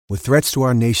With threats to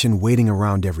our nation waiting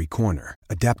around every corner,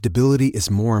 adaptability is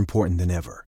more important than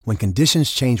ever. When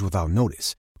conditions change without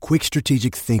notice, quick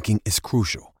strategic thinking is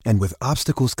crucial. And with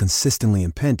obstacles consistently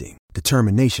impending,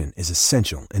 determination is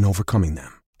essential in overcoming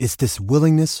them. It's this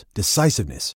willingness,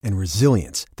 decisiveness, and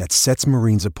resilience that sets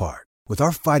Marines apart. With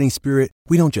our fighting spirit,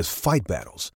 we don't just fight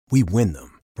battles, we win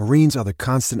them. Marines are the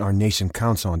constant our nation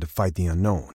counts on to fight the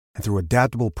unknown. And through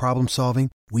adaptable problem solving,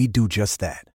 we do just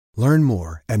that. Learn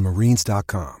more at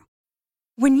marines.com.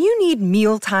 When you need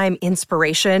mealtime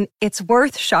inspiration, it's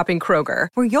worth shopping Kroger,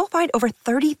 where you'll find over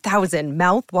 30,000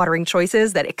 mouth-watering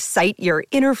choices that excite your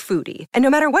inner foodie. And no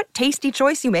matter what tasty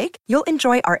choice you make, you'll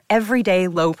enjoy our everyday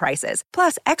low prices,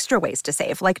 plus extra ways to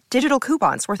save, like digital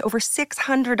coupons worth over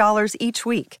 $600 each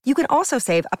week. You can also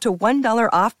save up to $1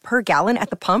 off per gallon at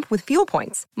the pump with fuel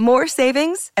points. More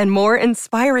savings and more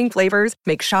inspiring flavors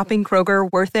make shopping Kroger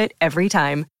worth it every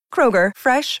time. Kroger,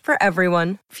 fresh for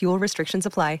everyone. Fuel restrictions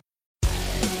apply.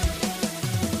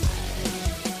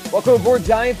 Welcome aboard,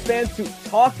 Giants fans, to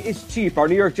Talk is Cheap, our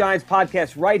New York Giants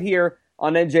podcast right here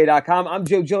on NJ.com. I'm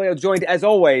Joe Giglio, joined as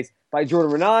always by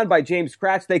Jordan Raanan, by James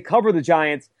Kratz. They cover the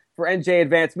Giants for NJ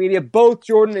Advanced Media. Both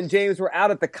Jordan and James were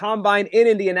out at the Combine in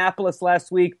Indianapolis last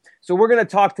week, so we're going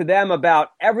to talk to them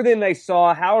about everything they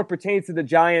saw, how it pertains to the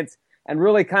Giants, and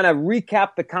really kind of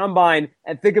recap the Combine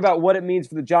and think about what it means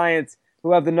for the Giants,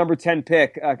 who have the number 10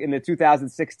 pick in the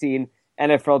 2016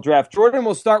 NFL Draft. Jordan,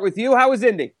 we'll start with you. How was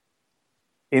Indy?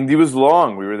 Indy was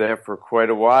long. We were there for quite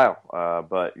a while.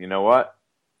 But you know what?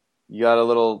 You got a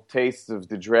little taste of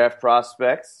the draft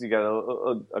prospects. You got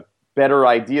a better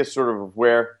idea sort of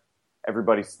where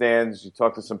everybody stands. You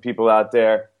talk to some people out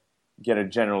there, get a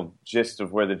general gist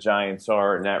of where the Giants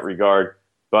are in that regard.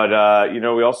 But,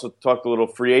 we also talked a little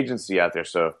free agency out there.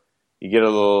 So you get a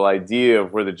little idea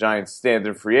of where the Giants stand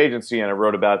in free agency. And I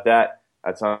wrote about that.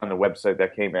 That's on the website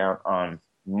that came out on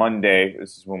Monday.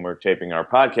 This is when we're taping our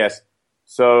podcast.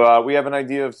 So we have an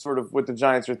idea of sort of what the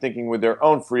Giants are thinking with their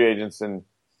own free agents, and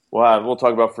we'll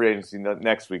talk about free agency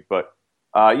next week. But,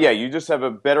 you just have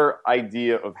a better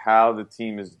idea of how the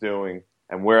team is doing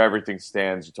and where everything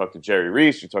stands. You talk to Jerry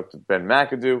Reese, you talk to Ben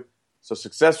McAdoo. So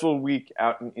successful week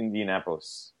out in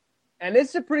Indianapolis. And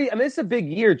it's a big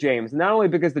year, James, not only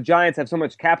because the Giants have so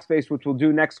much cap space, which we'll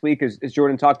do next week, as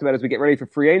Jordan talked about as we get ready for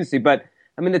free agency, but,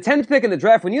 the 10th pick in the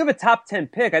draft, when you have a top 10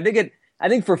 pick, I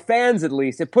think for fans at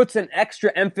least, it puts an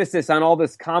extra emphasis on all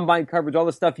this Combine coverage, all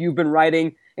the stuff you've been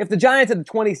writing. If the Giants had the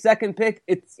 22nd pick,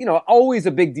 it's always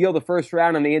a big deal the first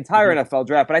round in the entire NFL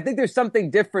draft. But I think there's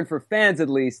something different for fans at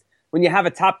least when you have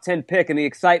a top 10 pick and the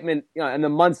excitement and the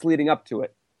months leading up to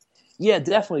it. Yeah,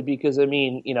 definitely, because,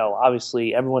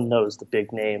 obviously everyone knows the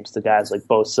big names, the guys like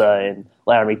Bosa and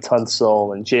Laremy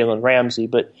Tunsil and Jalen Ramsey,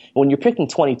 but when you're picking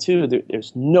 22,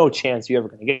 there's no chance you're ever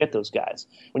going to get those guys.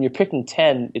 When you're picking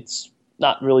 10, it's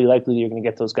not really likely that you're going to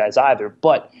get those guys either,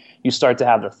 but you start to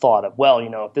have the thought of,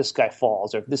 if this guy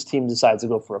falls or if this team decides to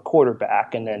go for a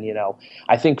quarterback, and then,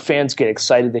 I think fans get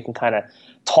excited. They can kind of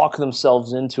talk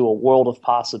themselves into a world of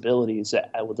possibilities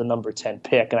with the number 10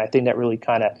 pick, and I think that really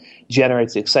kind of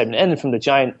generates the excitement. And from the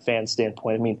Giant fan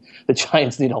standpoint, the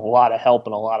Giants need a lot of help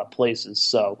in a lot of places,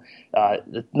 so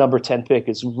the number 10 pick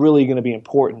is really going to be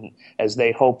important as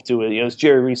they hope to, as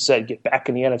Jerry Reese said, get back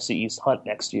in the NFC East hunt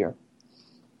next year.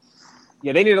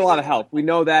 Yeah, they need a lot of help. We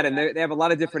know that, and they have a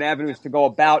lot of different avenues to go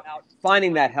about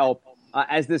finding that help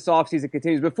as this offseason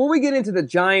continues. Before we get into the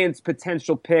Giants'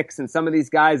 potential picks and some of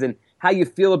these guys and how you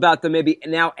feel about them maybe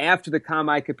now after the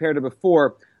Combine compared to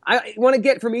before, I want to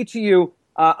get from each of you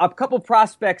a couple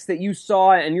prospects that you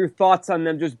saw and your thoughts on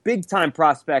them, just big-time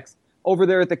prospects over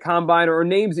there at the Combine, or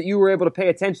names that you were able to pay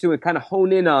attention to and kind of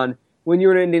hone in on when you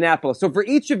were in Indianapolis. So for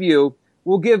each of you,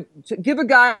 we'll give a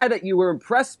guy that you were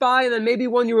impressed by and then maybe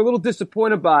one you were a little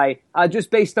disappointed by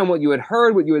just based on what you had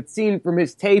heard, what you had seen from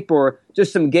his tape, or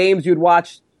just some games you'd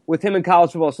watched with him in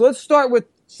college football. So let's start with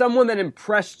someone that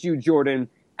impressed you, Jordan,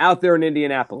 out there in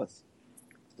Indianapolis.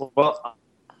 Well, I'll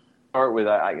start with,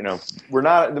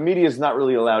 the media is not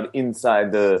really allowed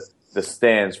inside the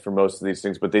stands for most of these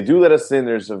things, but they do let us in.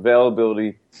 There's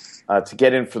availability to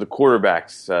get in for the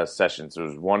quarterbacks sessions. There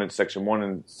was one in Section 1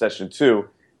 and Session 2.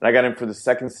 And I got in for the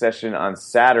second session on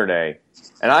Saturday,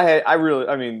 and I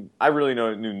really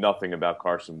knew nothing about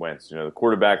Carson Wentz. The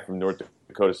quarterback from North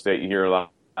Dakota State. You hear a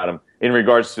lot about him in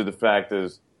regards to the fact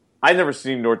is I'd never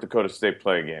seen North Dakota State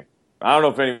play a game. I don't know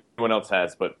if anyone else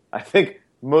has, but I think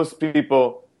most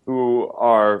people who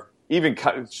are even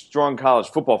strong college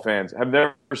football fans have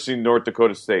never seen North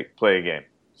Dakota State play a game.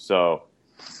 So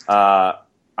I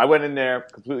went in there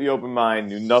completely open mind,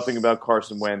 knew nothing about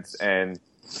Carson Wentz, and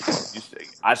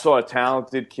I saw a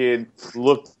talented kid,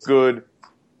 looked good.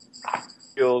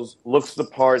 skills, looks the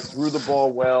part, threw the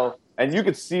ball well, and you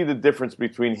could see the difference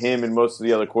between him and most of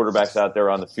the other quarterbacks out there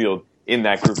on the field in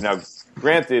that group. Now,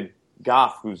 granted,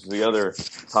 Goff, who's the other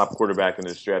top quarterback in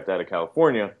this draft out of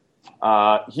California,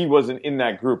 he wasn't in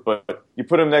that group, but you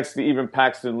put him next to even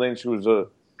Paxton Lynch, who was a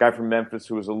guy from Memphis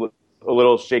who was a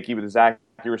little shaky with his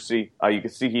accuracy. You can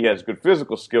see he has good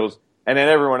physical skills, and then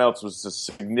everyone else was just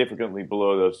significantly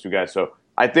below those two guys. So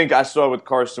I think I saw with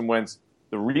Carson Wentz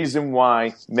the reason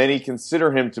why many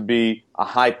consider him to be a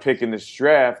high pick in this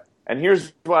draft, and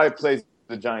here's why it plays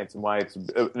the Giants and why it's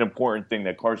an important thing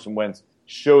that Carson Wentz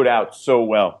showed out so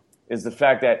well, is the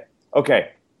fact that,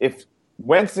 okay, if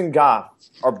Wentz and Goff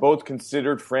are both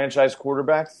considered franchise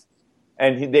quarterbacks,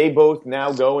 and they both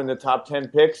now go in the top 10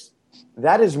 picks,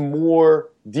 that is more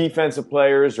defensive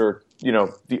players or,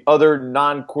 the other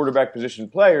non-quarterback position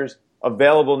players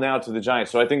available now to the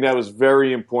Giants. So I think that was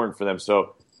very important for them.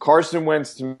 So Carson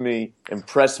Wentz, to me,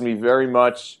 impressed me very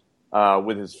much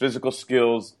with his physical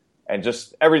skills and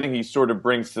just everything he sort of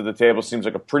brings to the table. Seems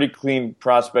like a pretty clean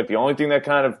prospect. The only thing that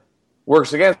kind of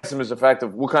works against him is the fact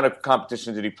of what kind of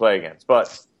competition did he play against.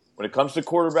 But when it comes to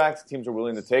quarterbacks, teams are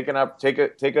willing to take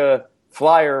a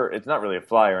flyer. It's not really a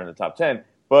flyer in the top 10,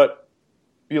 but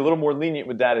be a little more lenient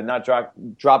with that and not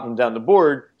drop him down the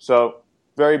board. So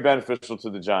very beneficial to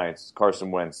the Giants. Carson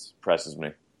Wentz impresses me.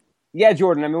 Yeah,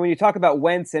 Jordan. I mean, when you talk about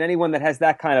Wentz and anyone that has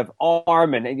that kind of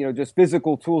arm and just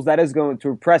physical tools, that is going to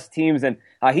impress teams. And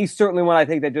he's certainly one I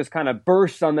think that just kind of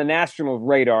bursts on the national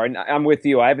radar. And I'm with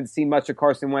you. I haven't seen much of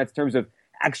Carson Wentz in terms of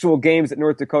actual games at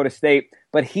North Dakota State,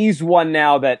 but he's one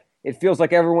now that it feels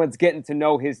like everyone's getting to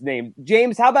know his name.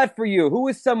 James, how about for you? Who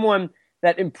is someone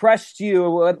that impressed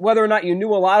you, whether or not you knew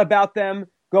a lot about them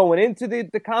going into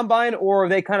the combine, or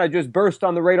they kind of just burst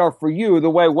on the radar for you the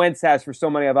way Wentz has for so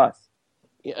many of us?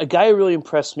 A guy who really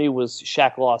impressed me was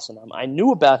Shaq Lawson. I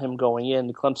knew about him going in,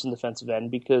 the Clemson defensive end,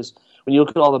 because when you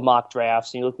look at all the mock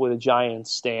drafts and you look where the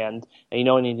Giants stand, and you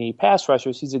know any need pass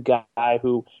rushers, he's a guy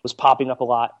who was popping up a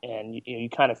lot, and you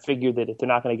kind of figured that if they're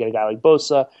not going to get a guy like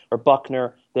Bosa or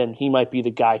Buckner, then he might be the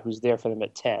guy who's there for them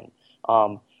at 10.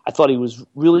 I thought he was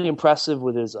really impressive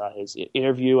with his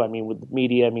interview. With the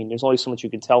media. There's only so much you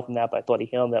can tell from that, but I thought he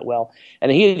handled that well.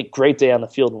 And he had a great day on the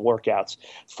field in workouts.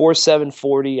 4.7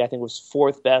 40, I think, was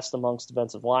fourth best amongst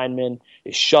defensive linemen.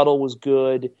 His shuttle was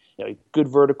good. Good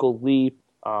vertical leap.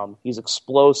 He's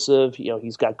explosive.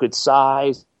 He's got good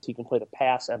size. He can play the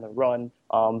pass and the run.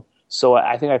 So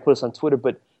I think I put this on Twitter.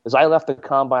 But as I left the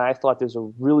combine, I thought there's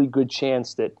a really good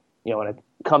chance that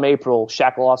come April,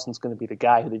 Shaq Lawson's going to be the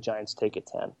guy who the Giants take at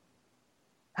 10.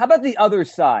 How about the other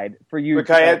side for you? But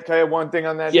can I add one thing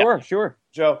on that? Yeah. Sure.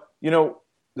 Joe,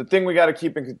 the thing we got to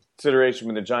keep in consideration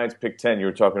when the Giants pick 10, you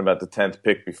were talking about the 10th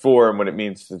pick before and what it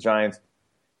means to the Giants.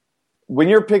 When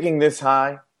you're picking this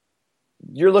high,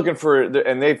 you're looking for,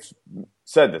 and they've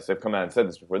said this, they've come out and said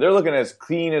this before, they're looking at as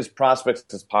clean as prospects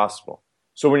as possible.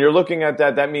 So when you're looking at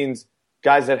that, that means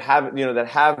guys that have, that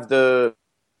have the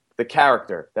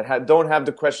character, that don't have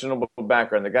the questionable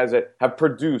background, the guys that have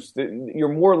produced, you're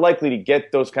more likely to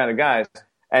get those kind of guys.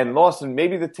 And Lawson,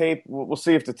 maybe the tape, we'll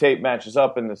see if the tape matches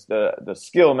up and the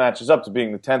skill matches up to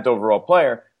being the 10th overall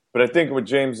player. But I think what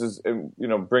James is,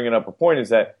 bringing up a point is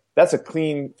that that's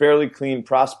a fairly clean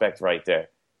prospect right there.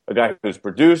 A guy who's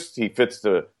produced, he fits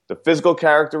the physical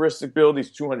characteristic build. He's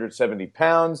 270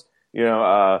 pounds.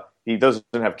 He doesn't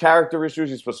have character issues.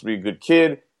 He's supposed to be a good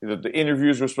kid. The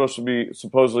interviews were supposed to be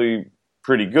supposedly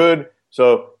pretty good.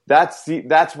 So that's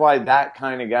why that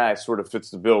kind of guy sort of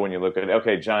fits the bill when you look at it.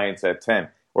 Okay, Giants at 10.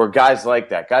 Or guys like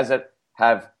that. Guys that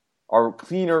are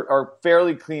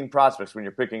fairly clean prospects when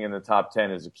you're picking in the top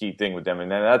 10 is a key thing with them.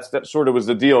 And then that sort of was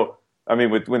the deal.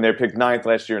 When they picked 9th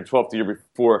last year and 12th the year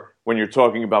before, when you're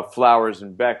talking about Flowers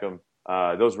and Beckham,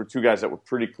 those were two guys that were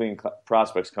pretty clean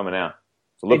prospects coming out.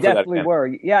 So they definitely were.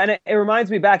 Yeah, and it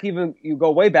reminds me back, even you go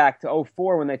way back to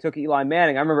 2004 when they took Eli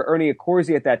Manning. I remember Ernie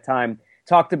Accorsi at that time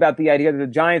talked about the idea that the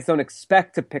Giants don't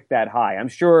expect to pick that high. I'm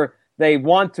sure they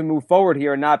want to move forward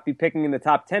here and not be picking in the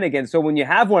top 10 again. So when you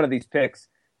have one of these picks,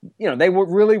 they would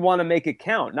really want to make it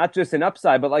count, not just an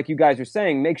upside, but like you guys are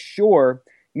saying, make sure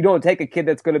you don't take a kid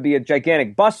that's going to be a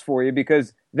gigantic bust for you,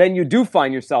 because then you do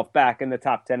find yourself back in the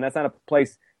top 10. That's not a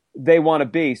place they want to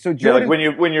be. So Jordan,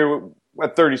 when you're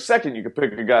at 32nd, you could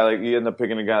pick a guy you end up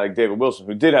picking a guy like David Wilson,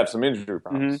 who did have some injury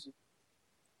problems. Mm-hmm.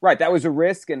 Right, that was a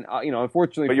risk, and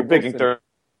unfortunately, but you're picking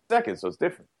 32nd, so it's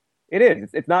different. It is.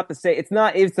 It's not the same.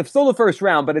 It's still the first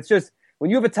round, but it's just when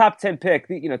you have a top 10 pick,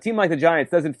 a team like the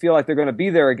Giants doesn't feel like they're going to be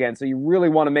there again. So you really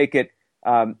want to make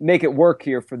it work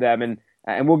here for them,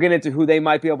 and we'll get into who they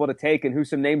might be able to take and who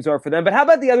some names are for them. But how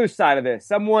about the other side of this?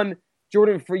 Someone,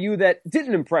 Jordan, for you that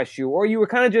didn't impress you, or you were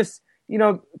kind of just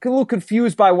a little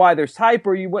confused by why there's hype,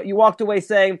 or you walked away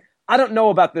saying, I don't know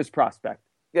about this prospect?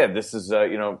 Yeah, this is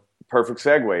perfect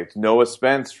segue. It's Noah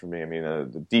Spence for me. I mean,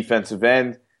 the defensive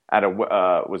end out of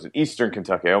was it Eastern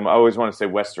Kentucky? I always want to say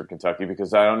Western Kentucky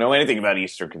because I don't know anything about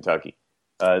Eastern Kentucky.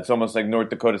 It's almost like North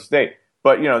Dakota State.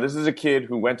 But this is a kid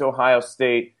who went to Ohio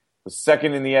State, was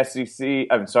second in the SEC.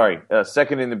 I'm sorry,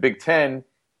 second in the Big Ten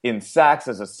in sacks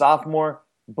as a sophomore.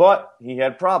 But he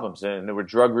had problems, and they were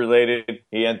drug related.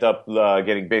 He ended up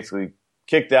getting basically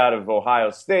kicked out of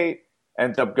Ohio State.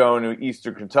 Ended up going to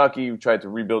Eastern Kentucky. He tried to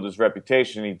rebuild his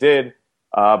reputation. He did.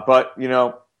 But,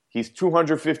 he's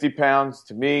 250 pounds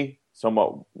to me.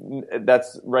 Somewhat,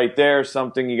 that's right there.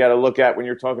 Something you got to look at when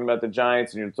you're talking about the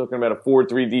Giants and you're talking about a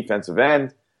 4-3 defensive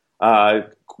end.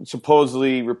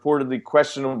 Supposedly, reportedly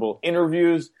questionable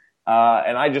interviews.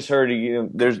 And I just heard,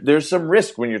 there's some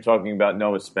risk when you're talking about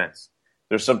Noah Spence.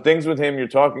 There's some things with him you're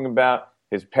talking about,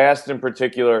 his past in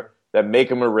particular, that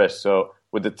make him a risk. So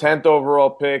with the 10th overall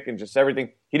pick and just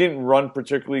everything, he didn't run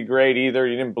particularly great either.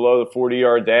 He didn't blow the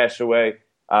 40-yard dash away.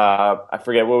 I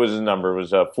forget, what was his number? It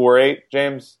was 4.8,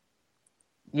 James?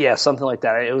 Yeah, something like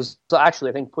that. It was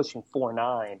actually, I think, pushing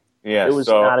 4.9. Yeah, it was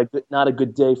not a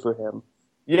good day for him.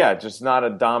 Yeah, just not a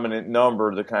dominant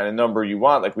number, the kind of number you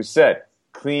want. Like we said,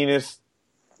 cleanest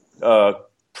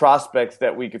prospects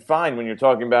that we could find when you're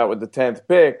talking about with the 10th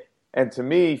pick. And to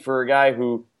me, for a guy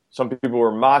who some people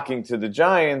were mocking to the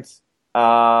Giants,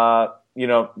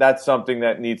 that's something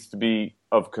that needs to be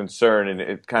of concern. And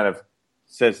it kind of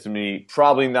says to me,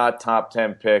 probably not top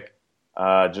 10 pick,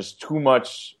 just too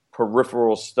much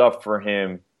peripheral stuff for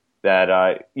him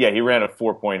that, he ran a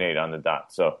 4.8 on the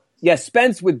dot. So, yeah,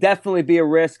 Spence would definitely be a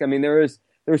risk. I mean, there's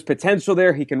potential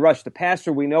there. He can rush the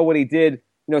passer. We know what he did,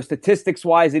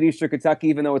 statistics-wise at Eastern Kentucky,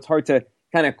 even though it's hard to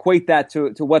kind of equate that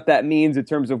to what that means in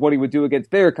terms of what he would do against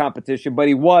bigger competition. But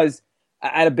he was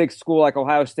at a big school like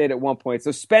Ohio State at one point.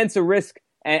 So Spence, a risk,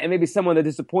 and maybe someone that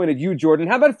disappointed you, Jordan.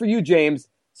 How about for you, James?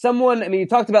 You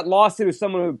talked about Lawson, who's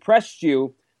someone who impressed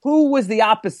you. Who was the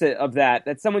opposite of that?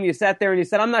 That's someone you sat there and you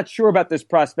said, I'm not sure about this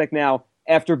prospect now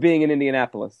after being in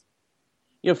Indianapolis.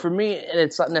 For me, and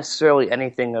it's not necessarily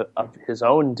anything of his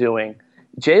own doing,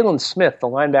 Jalen Smith, the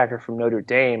linebacker from Notre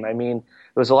Dame, I mean,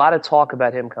 there was a lot of talk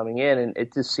about him coming in, and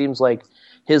it just seems like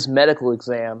his medical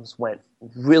exams went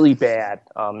really bad.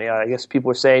 I guess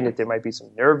people are saying that there might be some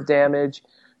nerve damage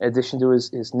in addition to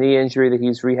his knee injury that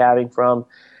he's rehabbing from.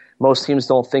 Most teams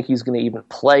don't think he's going to even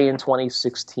play in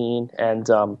 2016. And,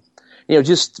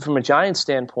 just from a Giants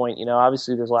standpoint,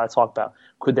 obviously there's a lot of talk about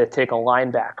could they take a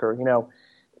linebacker.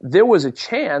 There was a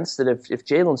chance that if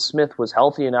Jalen Smith was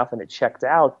healthy enough and it checked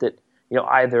out that,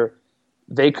 either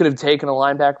they could have taken a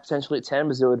linebacker potentially at 10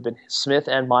 because there would have been Smith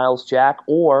and Miles Jack,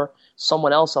 or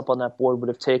someone else up on that board would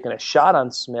have taken a shot on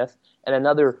Smith and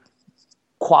another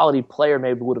quality player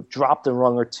maybe would have dropped a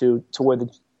rung or two to where the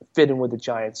fit in where the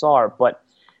Giants are. But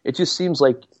it just seems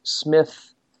like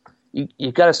Smith,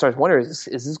 you got to start wondering, is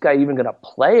this guy even going to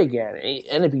play again?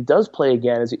 And if he does play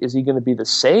again, is he going to be the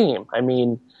same? I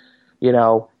mean,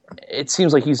 it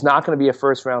seems like he's not going to be a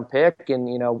first-round pick. And,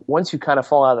 once you kind of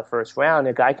fall out of the first round,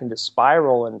 a guy can just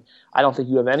spiral, and I don't think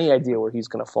you have any idea where he's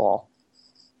going to fall.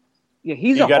 Yeah,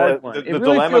 he's a hard one. It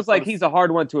really feels like he's a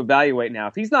hard one to evaluate now.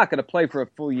 If he's not going to play for a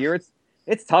full year,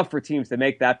 it's tough for teams to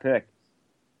make that pick.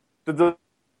 The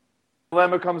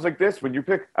dilemma comes like this. When you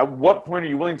pick, at what point are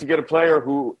you willing to get a player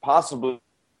who possibly,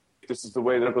 this is the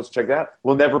way that it goes checked out,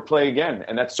 will never play again?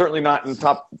 And that's certainly not in the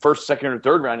top first, second, or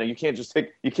third round. Now, you can't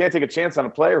take a chance on a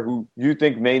player who you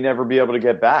think may never be able to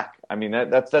get back. I mean,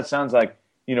 that sounds like,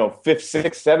 fifth,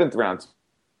 sixth, seventh rounds.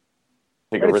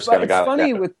 Take a risk on a guy like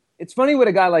that. It's funny with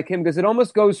a guy like him because it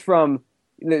almost goes from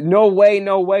no way,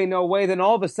 then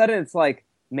all of a sudden it's like,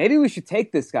 maybe we should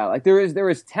take this guy. Like there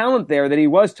is talent there that he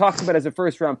was talked about as a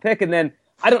first-round pick, and then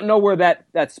I don't know where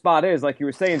that spot is, like you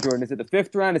were saying, Jordan. Is it the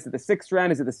 5th round? Is it the 6th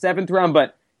round? Is it the 7th round?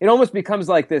 But it almost becomes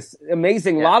like this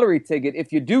amazing lottery ticket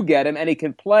if you do get him and he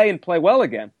can play and play well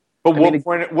again. But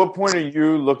what point are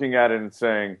you looking at it and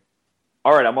saying,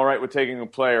 all right, I'm all right with taking a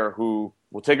player who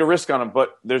will take a risk on him,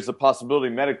 but there's a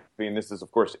possibility medically, and this is, of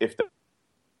course, if the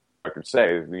records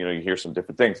say, you hear some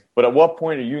different things. But at what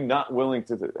point are you not willing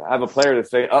to have a player to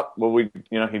say,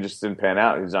 he just didn't pan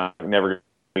out. He's not never going to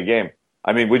play a game.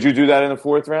 I mean, would you do that in the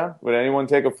 4th round? Would anyone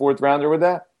take a 4th rounder with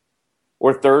that?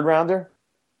 Or 3rd rounder?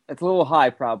 It's a little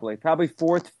high, probably. Probably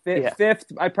 4th,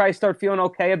 5th. I'd probably start feeling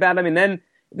okay about him. And then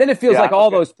it feels like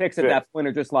all those picks at that point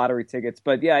are just lottery tickets.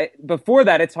 But, yeah, before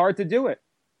that, it's hard to do it.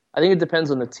 I think it depends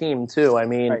on the team, too. I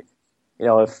mean,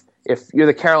 if you're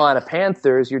the Carolina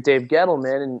Panthers, you're Dave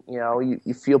Gettleman, and,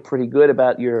 you feel pretty good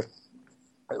about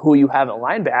who you have at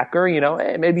linebacker,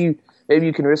 hey, maybe maybe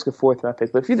you can risk a 4th-round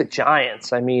pick. But if you're the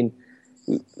Giants, I mean,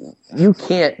 you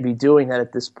can't be doing that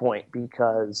at this point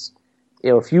because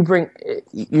if you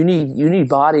you need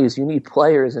bodies, you need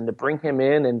players, and to bring him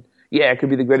in, and yeah, it could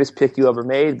be the greatest pick you ever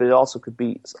made, but it also could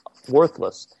be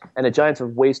worthless. And the Giants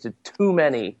have wasted too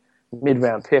many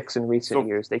mid-round picks in recent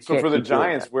years. They can't. So for the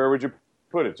Giants, where would you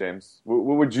put it, James?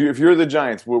 What would you, if you're the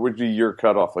Giants, what would be your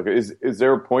cutoff? Like, is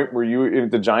there a point where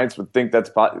if the Giants would think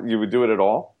you would do it at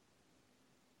all?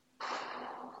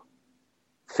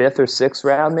 5th or 6th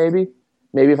round, maybe.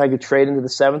 Maybe if I could trade into the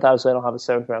 7th. Obviously, I don't have a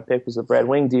 7th-round pick. It was a Brad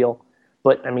Wing deal.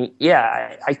 But, I mean,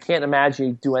 yeah, I can't imagine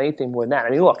you do anything more than that.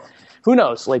 I mean, look, who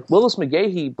knows? Like, Willis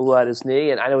McGahee blew out his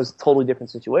knee, and I know it was a totally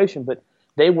different situation, but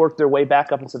they worked their way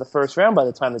back up into the 1st round by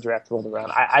the time the draft rolled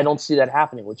around. I don't see that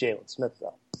happening with Jalen Smith,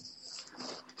 though.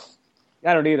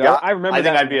 I don't either. Yeah, I remember I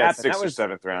that. think I'd be at happened. 6th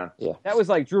or 7th round. Yeah. That was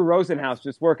like Drew Rosenhaus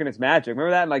just working his magic.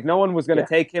 Remember that? Like, no one was going to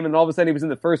take him, and all of a sudden he was in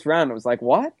the 1st round. It was like,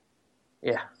 what?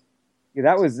 Yeah. Yeah,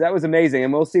 that was amazing,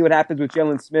 and we'll see what happens with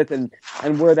Jalen Smith and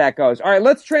where that goes. All right,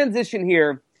 let's transition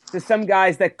here to some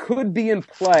guys that could be in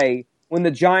play when the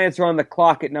Giants are on the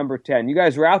clock at number 10. You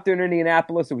guys were out there in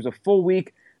Indianapolis. It was a full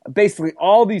week. Basically,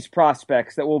 all these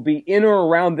prospects that will be in or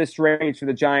around this range for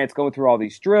the Giants, going through all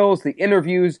these drills, the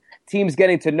interviews, teams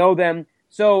getting to know them.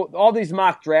 So all these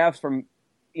mock drafts from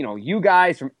you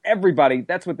guys, from everybody,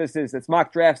 that's what this is. It's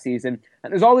mock draft season.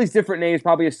 And there's all these different names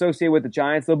probably associated with the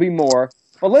Giants. There'll be more.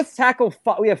 But let's tackle,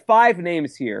 we have 5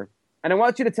 names here. And I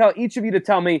want you to tell, each of you to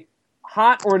tell me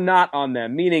hot or not on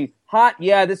them. Meaning, hot,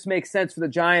 yeah, this makes sense for the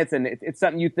Giants, and it's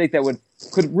something you think that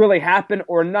could really happen,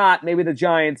 or not, maybe the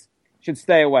Giants should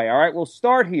stay away. All right, we'll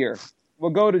start here. We'll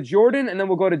go to Jordan, and then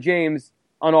we'll go to James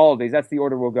on all of these. That's the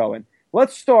order we'll go in.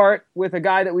 Let's start with a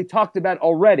guy that we talked about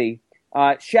already,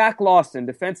 Shaq Lawson,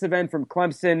 defensive end from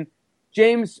Clemson.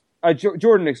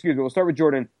 Jordan, excuse me. We'll start with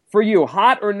Jordan. For you,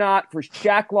 hot or not for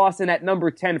Shaq Lawson at number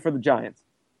 10 for the Giants?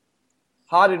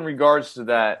 Hot in regards to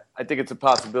that. I think it's a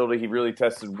possibility. He really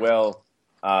tested well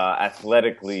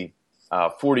athletically.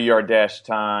 40-yard dash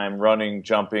time, running,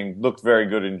 jumping, looked very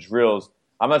good in drills.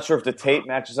 I'm not sure if the tape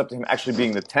matches up to him actually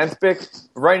being the 10th pick.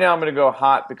 But right now I'm going to go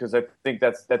hot because I think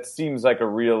that seems like a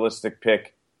realistic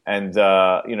pick and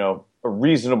a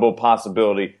reasonable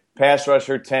possibility. Pass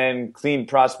rusher, 10, clean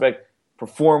prospect,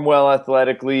 perform well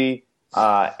athletically.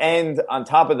 And on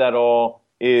top of that all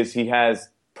is he has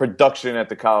production at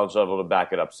the college level to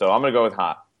back it up. So I'm going to go with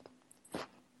hot.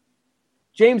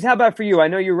 James, how about for you? I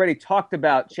know you already talked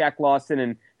about Shaq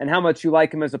Lawson and how much you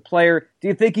like him as a player. Do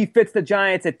you think he fits the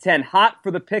Giants at 10? Hot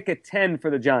for the pick at 10 for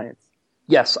the Giants?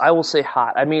 Yes, I will say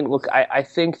hot. I mean, look, I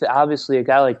think that obviously a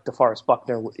guy like DeForest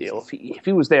Buckner, if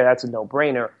he was there, that's a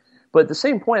no-brainer. But at the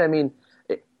same point, I mean,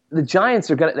 the Giants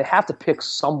they have to pick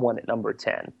someone at number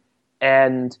 10.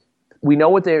 And we know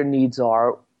what their needs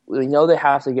are. We know they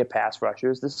have to get pass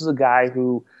rushers. This is a guy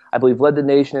who I believe led the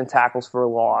nation in tackles for a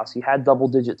loss. He had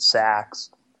double-digit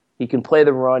sacks. He can play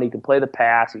the run. He can play the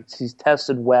pass. He's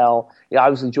tested well.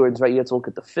 Obviously, Jordan's right. You have to look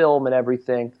at the film and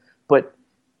everything. But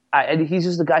and he's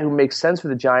just a guy who makes sense for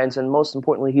the Giants. And most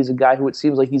importantly, he's a guy who it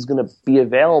seems like he's going to be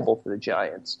available for the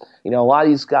Giants. A lot of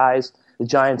these guys the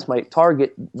Giants might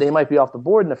target, they might be off the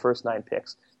board in the first 9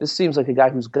 picks. This seems like a guy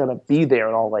who's going to be there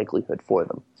in all likelihood for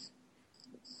them.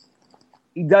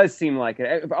 He does seem like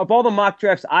it. Of all the mock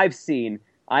drafts I've seen,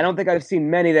 I don't think I've seen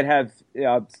many that have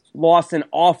Lawson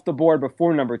off the board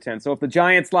before number 10. So if the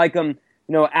Giants like him,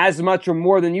 as much or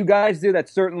more than you guys do, that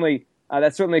certainly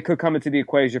could come into the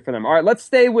equation for them. All right, let's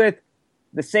stay with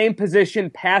the same position,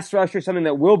 pass rusher, something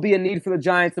that will be a need for the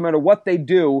Giants no matter what they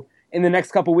do in the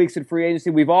next couple weeks in free agency.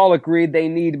 We've all agreed they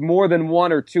need more than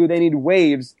 1 or 2. They need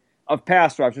waves of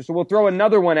pass rushers. So we'll throw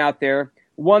another one out there,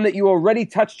 one that you already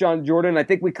touched on, Jordan. I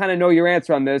think we kind of know your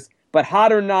answer on this. But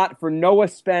hot or not for Noah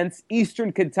Spence,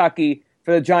 Eastern Kentucky,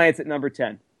 for the Giants at number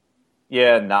 10?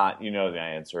 Yeah, not. You know the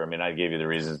answer. I mean, I gave you the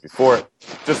reasons before.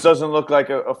 Just doesn't look like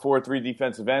a 4-3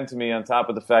 defensive end to me, on top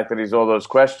of the fact that he's all those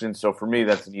questions. So for me,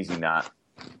 that's an easy not.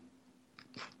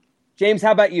 James,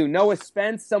 how about you? Noah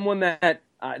Spence, someone that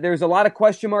there's a lot of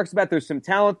question marks about. There's some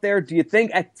talent there. Do you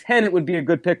think at 10 it would be a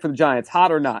good pick for the Giants,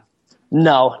 hot or not?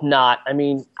 No, not. I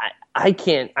mean, I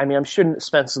can't. I mean, I'm sure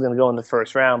Spence is going to go in the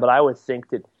first round, but I would think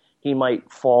that he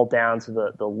might fall down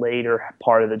to the later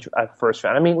part of the first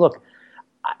round. I mean, look,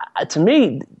 to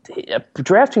me,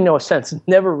 drafting Noah Spence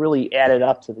never really added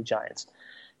up to the Giants.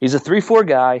 He's a 3-4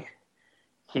 guy.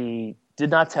 He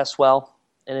did not test well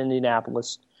in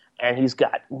Indianapolis, and he's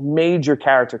got major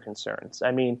character concerns.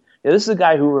 I mean, this is a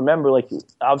guy who, remember,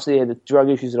 obviously had the drug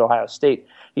issues at Ohio State.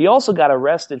 He also got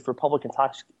arrested for public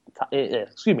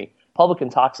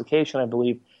intoxication, I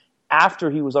believe,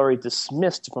 after he was already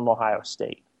dismissed from Ohio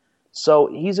State. So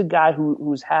he's a guy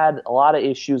who's had a lot of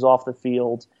issues off the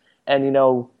field. And,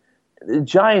 the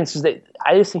Giants,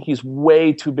 I just think he's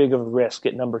way too big of a risk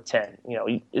at number 10.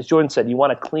 As Jordan said, you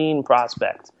want a clean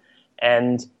prospect.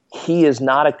 And he's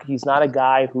not a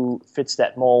guy who fits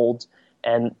that mold.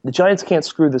 And the Giants can't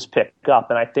screw this pick up.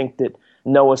 And I think that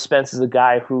Noah Spence is a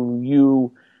guy who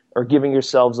you are giving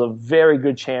yourselves a very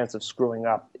good chance of screwing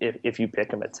up if you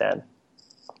pick him at 10.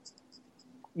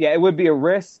 Yeah, it would be a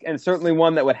risk, and certainly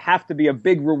one that would have to be a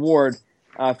big reward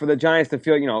for the Giants to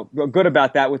feel, good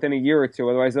about that within a year or two.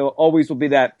 Otherwise, there always will be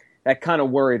that kind of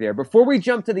worry there. Before we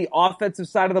jump to the offensive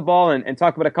side of the ball and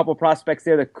talk about a couple of prospects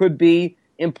there that could be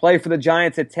in play for the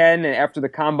Giants at 10 and after the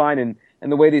combine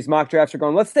and the way these mock drafts are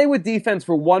going, let's stay with defense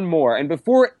for one more. And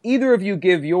before either of you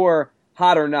give your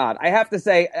hot or not, I have to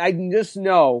say, I just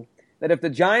know that if the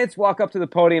Giants walk up to the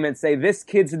podium and say this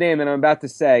kid's name that I'm about to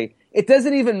say, it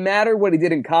doesn't even matter what he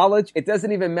did in college. It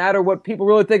doesn't even matter what people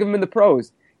really think of him in the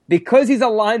pros. Because he's a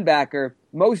linebacker,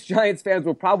 most Giants fans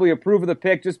will probably approve of the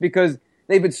pick just because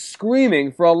they've been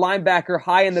screaming for a linebacker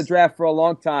high in the draft for a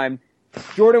long time.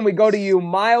 Jordan, we go to you.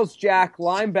 Myles Jack,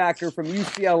 linebacker from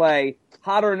UCLA,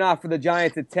 hot or not for the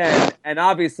Giants at 10. And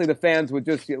obviously the fans would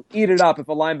just eat it up if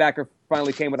a linebacker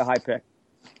finally came with a high pick.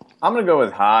 I'm going to go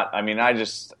with hot. I mean,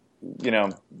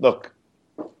 look,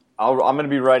 I'm going to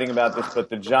be writing about this, but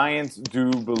the Giants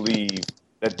do believe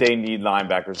that they need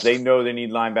linebackers. They know they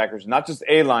need linebackers, not just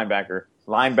a linebacker,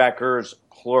 linebackers,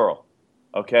 plural,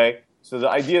 okay? So the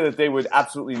idea that they would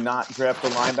absolutely not draft a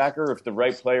linebacker if the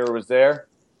right player was there,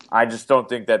 I just don't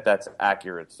think that that's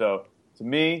accurate. So to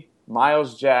me,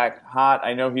 Myles Jack, hot.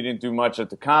 I know he didn't do much at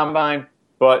the combine,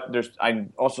 but I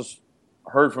also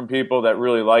heard from people that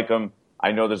really like him.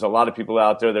 I know there's a lot of people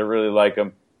out there that really like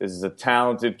him. This is a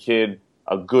talented kid,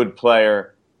 a good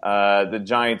player. The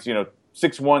Giants,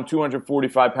 6'1",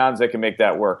 245 pounds, they can make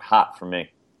that work. Hot for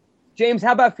me. James,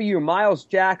 how about for you? Myles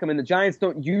Jack, I mean, the Giants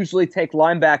don't usually take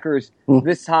linebackers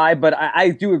this high, but I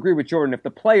do agree with Jordan. If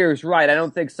the player is right, I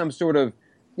don't think some sort of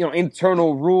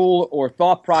internal rule or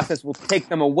thought process will take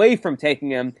them away from taking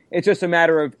him. It's just a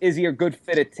matter of, is he a good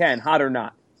fit at 10, hot or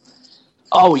not?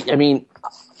 Oh, I mean,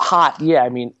 hot, yeah. I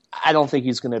mean, I don't think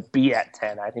he's going to be at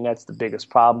 10. I think that's the biggest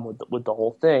problem with the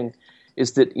whole thing.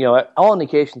 Is that, all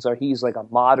indications are he's like a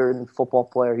modern football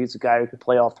player. He's a guy who can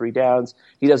play all three downs.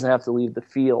 He doesn't have to leave the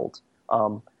field.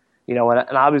 And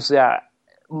obviously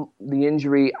the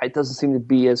injury, it doesn't seem to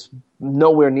be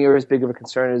nowhere near as big of a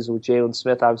concern as with Jalen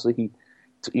Smith. Obviously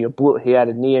he had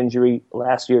a knee injury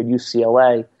last year at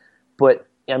UCLA. But,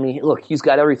 I mean, look, he's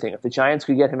got everything. If the Giants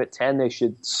could get him at 10, they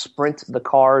should sprint the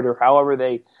card or however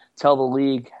they tell the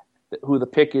league who the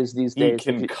pick is these days.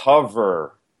 He can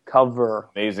cover.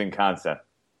 Amazing concept.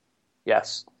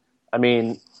 Yes. I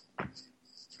mean,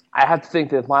 I have to think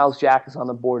that if Myles Jack is on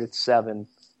the board at 7,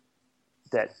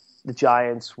 that the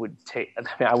Giants would take – I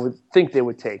mean, I would think they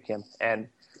would take him, and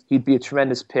he'd be a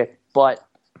tremendous pick. But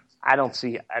I don't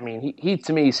see – I mean, he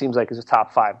to me seems like he's a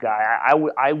top 5 guy.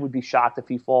 I would be shocked if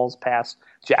he falls past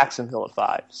Jacksonville at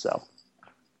 5. So.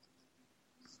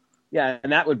 Yeah,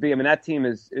 and that would be – I mean, that team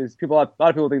is people – a lot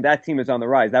of people think that team is on the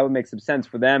rise. That would make some sense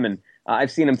for them, and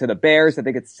I've seen him to the Bears. I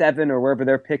think it's 7 or wherever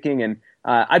they're picking. And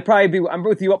I'd probably be – I'm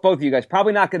with you, both of you guys.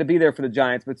 Probably not going to be there for the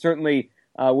Giants, but certainly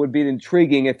would be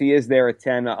intriguing if he is there at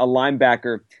 10, a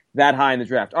linebacker that high in the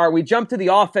draft. All right, we jump to the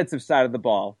offensive side of the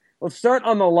ball. Let's start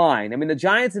on the line. I mean, the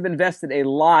Giants have invested a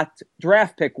lot,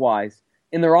 draft pick-wise,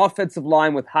 in their offensive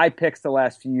line with high picks the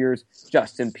last few years.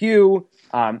 Justin Pugh,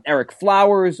 Eric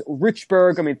Flowers,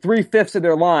 Richburg. I mean, 3/5 of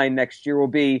their line next year will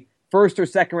be first or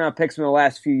second round picks from the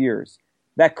last few years.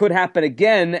 That could happen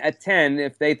again at 10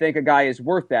 if they think a guy is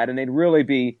worth that, and they'd really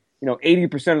be,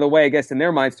 80% of the way, I guess, in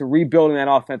their minds to rebuilding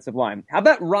that offensive line. How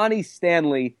about Ronnie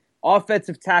Stanley,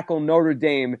 offensive tackle, Notre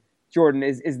Dame? Jordan,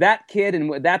 is that kid, and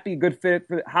would that be a good fit,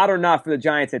 hot or not, for the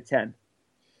Giants at 10?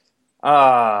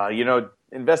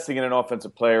 Investing in an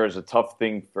offensive player is a tough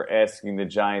thing for asking the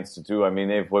Giants to do. I mean,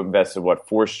 they've invested,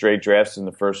 4 straight drafts in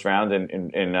the first round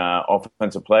in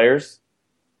offensive players.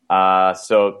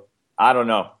 So I don't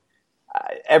know.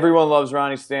 Everyone loves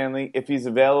Ronnie Stanley. If he's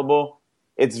available,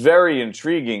 it's very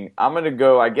intriguing. I'm going to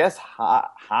go, I guess,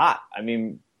 hot. I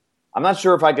mean, I'm not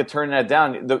sure if I could turn that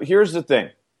down. Here's the thing,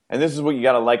 and this is what you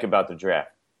got to like about the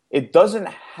draft. It doesn't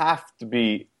have to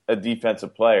be a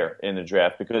defensive player in the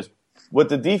draft, because what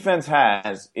the defense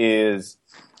has is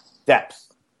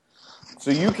depth.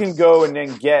 So you can go and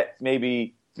then get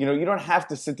maybe, you don't have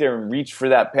to sit there and reach for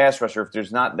that pass rusher if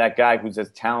there's not that guy who's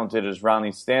as talented as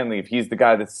Ronnie Stanley. If he's the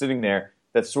guy that's sitting there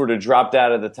that's sort of dropped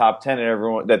out of the top 10 and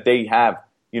everyone that they have,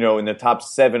 in the top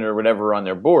 7 or whatever on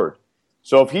their board.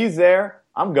 So if he's there,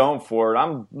 I'm going for it.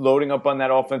 I'm loading up on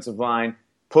that offensive line.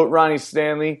 Put Ronnie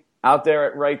Stanley out there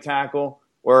at right tackle,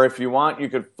 or if you want, you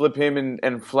could flip him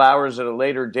and Flowers at a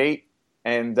later date.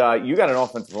 And you got an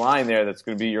offensive line there that's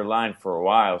going to be your line for a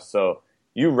while. So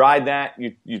you ride that.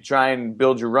 You try and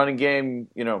build your running game,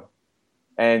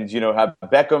 and have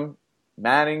Beckham,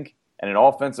 Manning, and an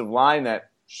offensive line that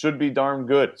should be darn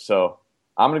good. So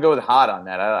I'm going to go with hot on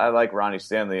that. I like Ronnie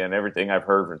Stanley, and everything I've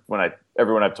heard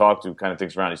everyone I've talked to kind of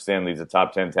thinks Ronnie Stanley's a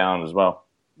top 10 talent as well.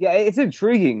 Yeah, it's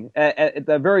intriguing at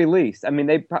the very least. I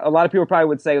mean, a lot of people probably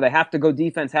would say they have to go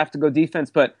defense,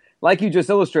 but like you just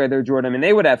illustrated there, Jordan, I mean,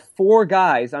 they would have 4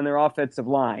 guys on their offensive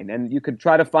line, and you could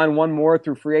try to find one more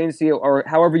through free agency or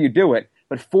however you do it,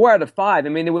 but 4 out of 5, I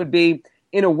mean, it would be,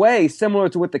 in a way, similar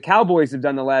to what the Cowboys have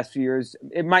done the last few years.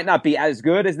 It might not be as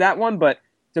good as that one, but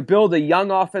to build a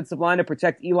young offensive line to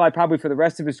protect Eli probably for the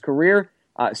rest of his career,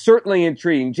 certainly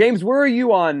intriguing. James, where are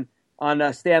you on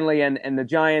Stanley and the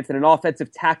Giants and an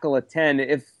offensive tackle at 10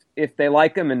 if they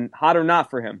like him, and hot or not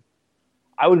for him?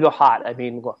 I would go hot. I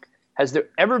mean, look, has there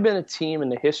ever been a team in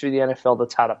the history of the NFL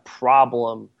that's had a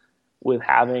problem with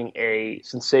having a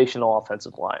sensational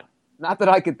offensive line? Not that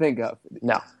I could think of.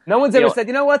 No. No one's ever said,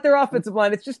 you know what, their offensive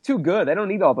line, it's just too good. They don't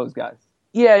need all those guys.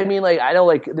 Yeah, I mean, I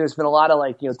know, there's been a lot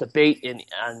of, debate in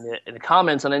the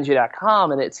comments on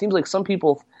NJ.com, and it seems like some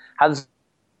people have the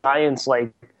Giants,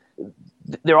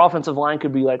 their offensive line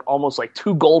could be, almost,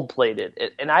 too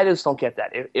gold-plated, and I just don't get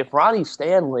that. If Ronnie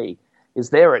Stanley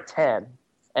is there at 10,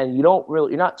 and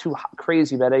you're not too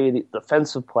crazy about any of the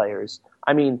defensive players,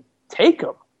 I mean, take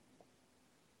him.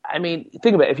 I mean,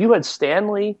 think about it. If you had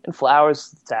Stanley and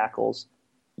Flowers tackles,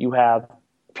 you have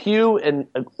Pugh and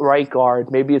a right guard,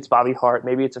 maybe it's Bobby Hart,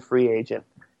 maybe it's a free agent,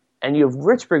 and you have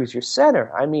Richburg as your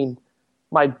center. I mean,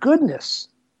 my goodness,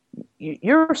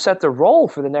 you're set to roll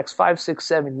for the next 5, 6,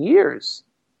 7 years.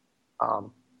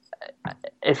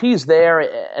 If he's there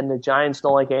and the Giants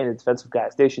don't like any of the defensive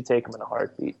guys, they should take him in a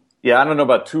heartbeat. Yeah, I don't know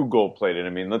about 2 gold-plated.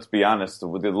 I mean, let's be honest. The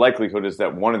likelihood is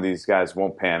that one of these guys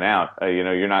won't pan out.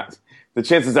 You're not. The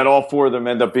chances that all 4 of them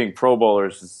end up being Pro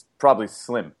Bowlers is probably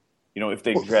slim. If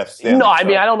they draft Stanley. No, I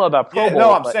mean, I don't know about Pro Bowl.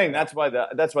 No, I'm saying that's why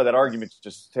that argument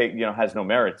just has no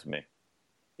merit to me.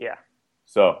 Yeah.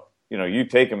 So, you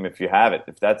take him if you have it.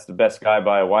 If that's the best guy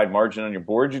by a wide margin on your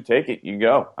board, you take it. You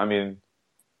go. I mean,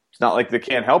 it's not like they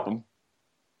can't help him.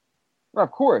 Well,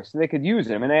 of course, they could use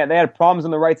him. And they had problems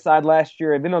on the right side last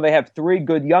year. Even though they have 3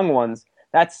 good young ones,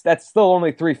 that's still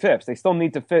only 3/5. They still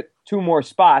need to fit 2 more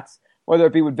spots, whether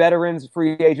it be with veterans,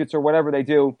 free agents, or whatever they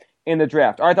do in the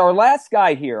draft. All right, our last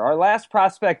guy here, our last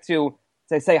prospect to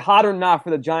say hot or not for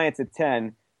the Giants at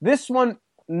 10. This one,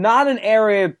 not an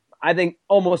area I think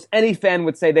almost any fan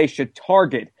would say they should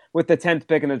target with the 10th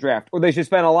pick in the draft, or they should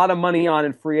spend a lot of money on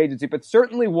in free agency, but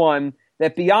certainly one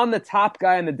that beyond the top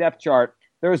guy in the depth chart,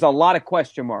 there's a lot of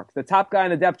question marks. The top guy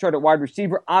in the depth chart at wide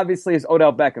receiver obviously is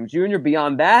Odell Beckham Jr.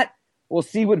 Beyond that, we'll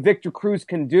see what Victor Cruz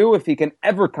can do if he can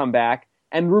ever come back,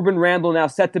 and Ruben Randle now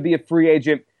set to be a free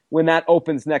agent when that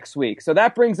opens next week. So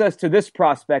that brings us to this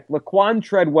prospect, Laquan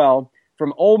Treadwell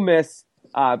from Ole Miss,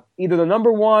 either the number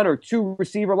 1 or 2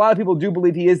 receiver. A lot of people do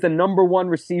believe he is the number 1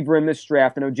 receiver in this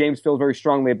draft. I know James feels very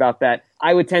strongly about that.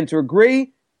 I would tend to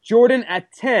agree. Jordan,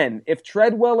 at 10, if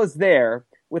Treadwell is there,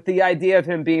 with the idea of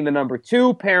him being the number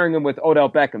 2, pairing him with Odell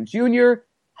Beckham Jr.,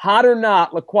 hot or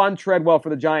not, Laquan Treadwell for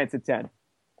the Giants at 10.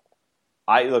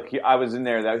 I was in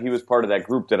there. He was part of that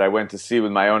group that I went to see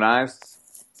with my own eyes.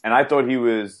 And I thought he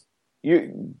was,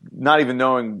 not even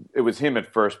knowing it was him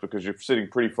at first because you're sitting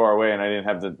pretty far away and I didn't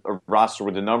have a roster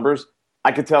with the numbers.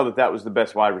 I could tell that was the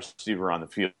best wide receiver on the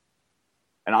field.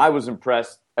 And I was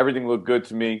impressed. Everything looked good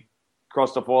to me.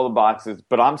 Crossed off all the boxes.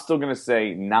 But I'm still going to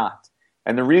say not.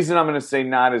 And the reason I'm going to say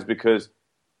not is because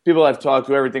people I've talked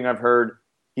to, everything I've heard,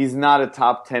 he's not a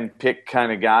top 10 pick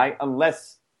kind of guy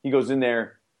unless he goes in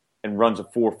there and runs a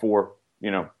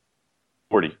 4.4,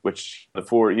 40, which the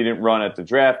 4 he didn't run at the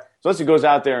draft. So unless he goes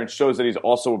out there and shows that he's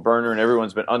also a burner and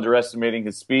everyone's been underestimating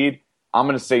his speed, I'm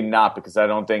going to say not because I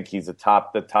don't think he's one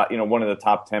of the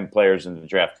top 10 players in the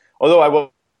draft. Although I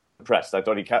was impressed. I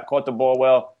thought he caught the ball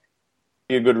well.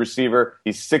 He's a good receiver.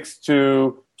 He's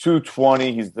 6'2",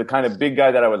 220. He's the kind of big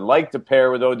guy that I would like to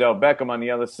pair with Odell Beckham on the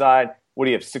other side. What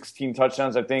do you have? 16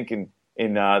 touchdowns, I think, in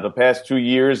the past 2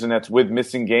 years, and that's with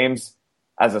missing games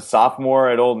as a sophomore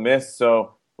at Ole Miss.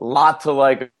 So a lot to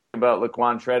like about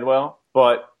Laquan Treadwell,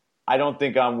 but I don't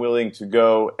think I'm willing to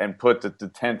go and put the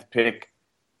 10th pick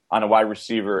on a wide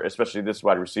receiver, especially this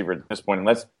wide receiver at this point,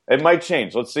 unless it might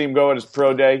change. Let's see him go at his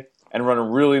pro day and run a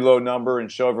really low number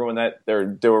and show everyone that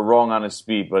they were wrong on his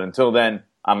speed. But until then,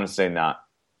 I'm going to say not.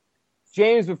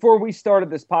 James, before we started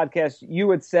this podcast, you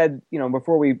had said,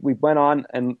 before we went on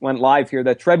and went live here,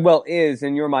 that Treadwell is,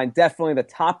 in your mind, definitely the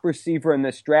top receiver in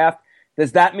this draft.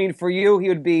 Does that mean for you he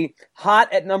would be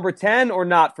hot at number 10 or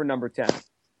not for number 10?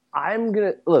 I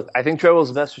think Treadwell's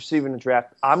the best receiver in the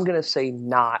draft. I'm going to say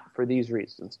not for these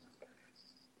reasons.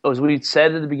 As we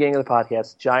said at the beginning of the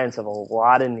podcast, Giants have a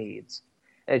lot of needs.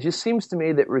 And it just seems to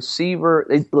me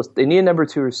that they need a number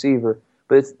 2 receiver,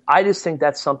 but I just think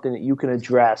that's something that you can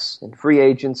address in free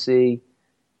agency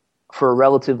for a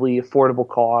relatively affordable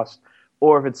cost,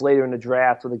 or if it's later in the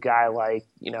draft with a guy like,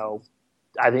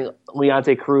 I think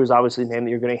Leonte Cruz, obviously, a name that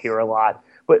you're going to hear a lot.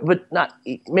 But not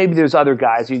maybe there's other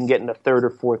guys you can get in the 3rd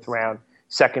or 4th round,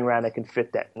 2nd round that can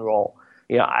fit that role.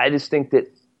 I just think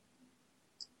that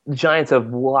the Giants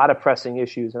have a lot of pressing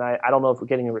issues, and I don't know if we're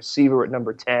getting a receiver at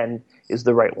number 10 is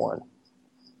the right one.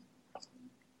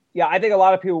 Yeah, I think a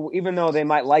lot of people, even though they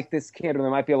might like this kid or there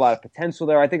might be a lot of potential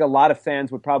there, I think a lot of fans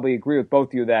would probably agree with both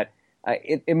of you that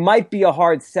it might be a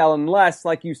hard sell unless,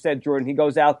 like you said, Jordan, he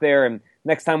goes out there and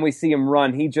next time we see him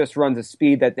run, he just runs a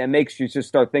speed that makes you just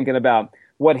start thinking about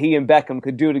what he and Beckham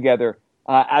could do together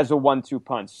as a 1-2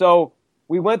 punch. So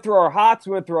we went through our hots,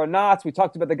 we went through our nots, we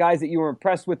talked about the guys that you were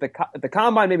impressed with at the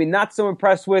Combine, maybe not so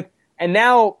impressed with, and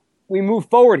now we move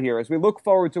forward here as we look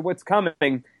forward to what's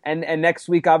coming. And next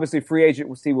week, obviously, free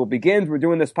agency will begin. We're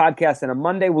doing this podcast on a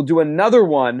Monday. We'll do another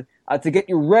one to get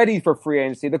you ready for free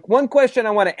agency. The one question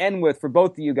I want to end with for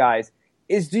both of you guys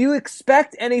is, do you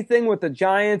expect anything with the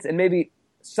Giants and maybe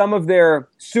some of their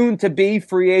soon-to-be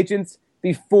free agents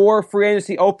before free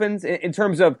agency opens in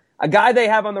terms of a guy they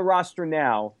have on the roster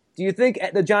now? Do you think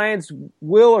the Giants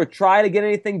will or try to get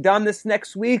anything done this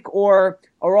next week, or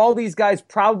are all these guys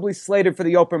probably slated for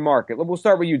the open market? We'll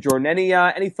start with you, Jordan.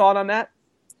 Any thought on that?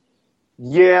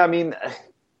 Yeah, I mean,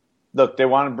 look, they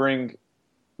want to bring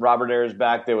Robert Ayers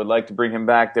back. They would like to bring him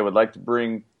back. They would like to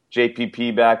bring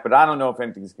JPP back, but I don't know if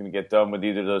anything's going to get done with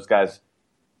either of those guys.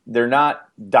 They're not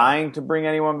dying to bring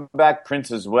anyone back.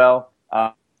 Prince as well.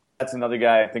 That's another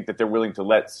guy I think that they're willing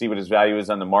to see what his value is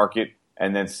on the market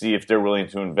and then see if they're willing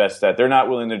to invest that. They're not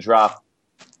willing to drop,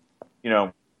 they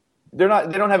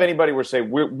don't have anybody where say,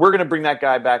 we're going to bring that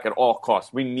guy back at all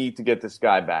costs. We need to get this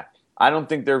guy back. I don't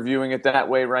think they're viewing it that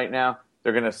way right now.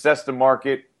 They're going to assess the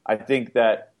market. I think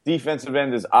that defensive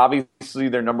end is obviously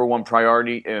their number one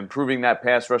priority, and improving that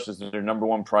pass rush is their number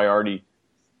one priority.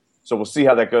 So we'll see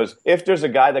how that goes. If there's a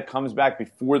guy that comes back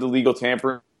before the legal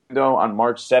tampering window on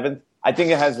March 7th, I think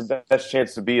it has the best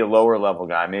chance to be a lower level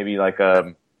guy, maybe like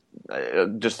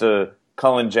just a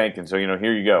Cullen Jenkins. So,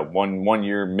 here you go, one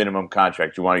year minimum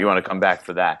contract. You want to come back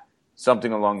for that,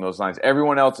 something along those lines.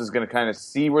 Everyone else is going to kind of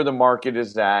see where the market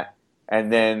is at,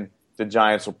 and then the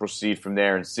Giants will proceed from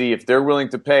there and see if they're willing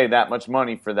to pay that much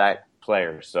money for that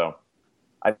player. So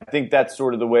I think that's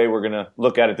sort of the way we're going to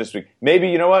look at it this week. Maybe,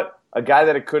 you know what? A guy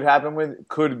that it could happen with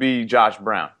could be Josh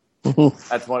Brown.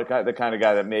 That's the kind of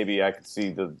guy that maybe I could see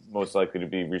the most likely to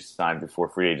be re-signed before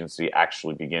free agency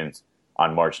actually begins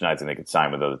on March 9th, and they could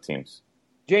sign with other teams.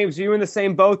 James, are you in the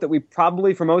same boat that we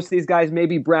probably, for most of these guys,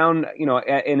 maybe Brown,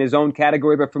 in his own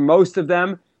category, but for most of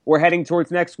them, we're heading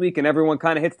towards next week and everyone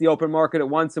kind of hits the open market at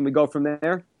once and we go from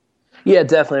there? Yeah,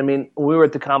 definitely. I mean, we were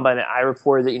at the Combine and I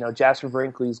reported that, Jasper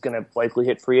Brinkley is going to likely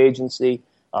hit free agency.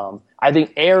 I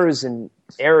think Ayers,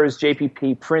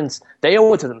 JPP, Prince, they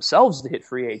owe it to themselves to hit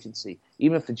free agency,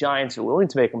 even if the Giants are willing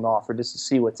to make them an offer just to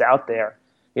see what's out there.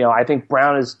 I think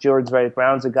Brown is, Jordan's right,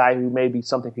 Brown's a guy who maybe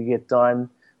something could get done,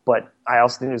 but I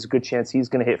also think there's a good chance he's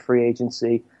going to hit free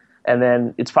agency. And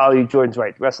then it's probably, Jordan's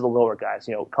right, the rest of the lower guys,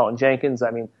 Cullen Jenkins.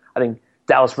 I think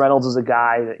Dallas Reynolds is a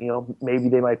guy that, maybe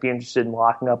they might be interested in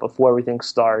locking up before everything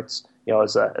starts,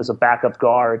 as a backup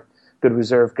guard, good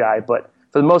reserve guy. But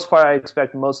for the most part, I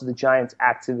expect most of the Giants'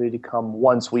 activity to come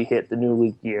once we hit the new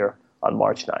league year on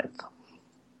March 9th.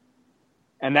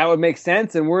 And that would make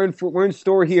sense. And we're in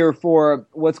store here for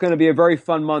what's going to be a very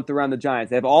fun month around the Giants.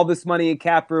 They have all this money in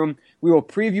cap room. We will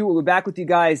preview. We'll be back with you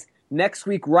guys next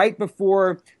week, right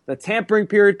before the tampering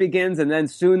period begins, and then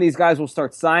soon these guys will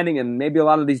start signing, and maybe a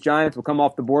lot of these Giants will come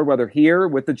off the board, whether here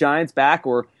with the Giants back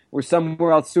or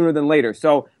somewhere else sooner than later.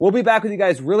 So we'll be back with you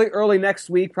guys really early next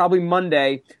week, probably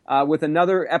Monday, with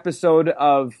another episode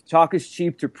of Talk is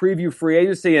Cheap to preview free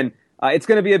agency, and it's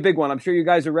going to be a big one. I'm sure you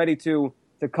guys are ready to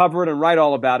cover it and write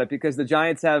all about it because the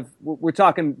Giants we're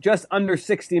talking just under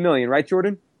 $60 million, right,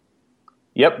 Jordan?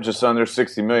 Yep, just under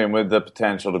 $60 million with the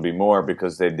potential to be more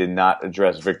because they did not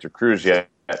address Victor Cruz yet.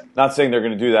 Not saying they're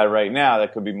going to do that right now.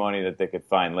 That could be money that they could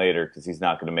find later because he's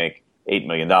not going to make $8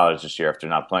 million this year after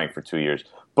not playing for 2 years.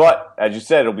 But, as you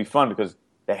said, it'll be fun because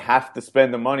they have to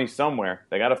spend the money somewhere.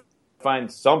 They got to find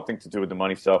something to do with the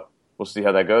money, so we'll see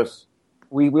how that goes.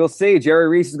 We will see. Jerry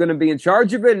Reese is going to be in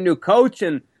charge of it, a new coach,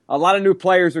 and a lot of new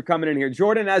players are coming in here.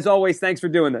 Jordan, as always, thanks for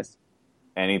doing this.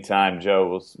 Anytime,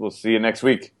 Joe. We'll see you next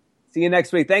week. See you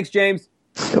next week. Thanks, James.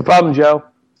 No problem, Joe.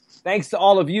 Thanks to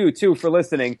all of you, too, for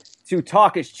listening to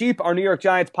Talk is Cheap, our New York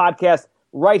Giants podcast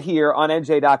right here on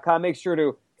NJ.com. Make sure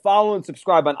to follow and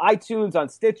subscribe on iTunes, on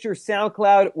Stitcher,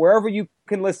 SoundCloud, wherever you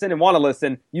can listen and want to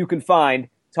listen, you can find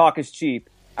Talk is Cheap,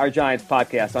 our Giants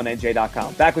podcast on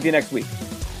NJ.com. Back with you next week.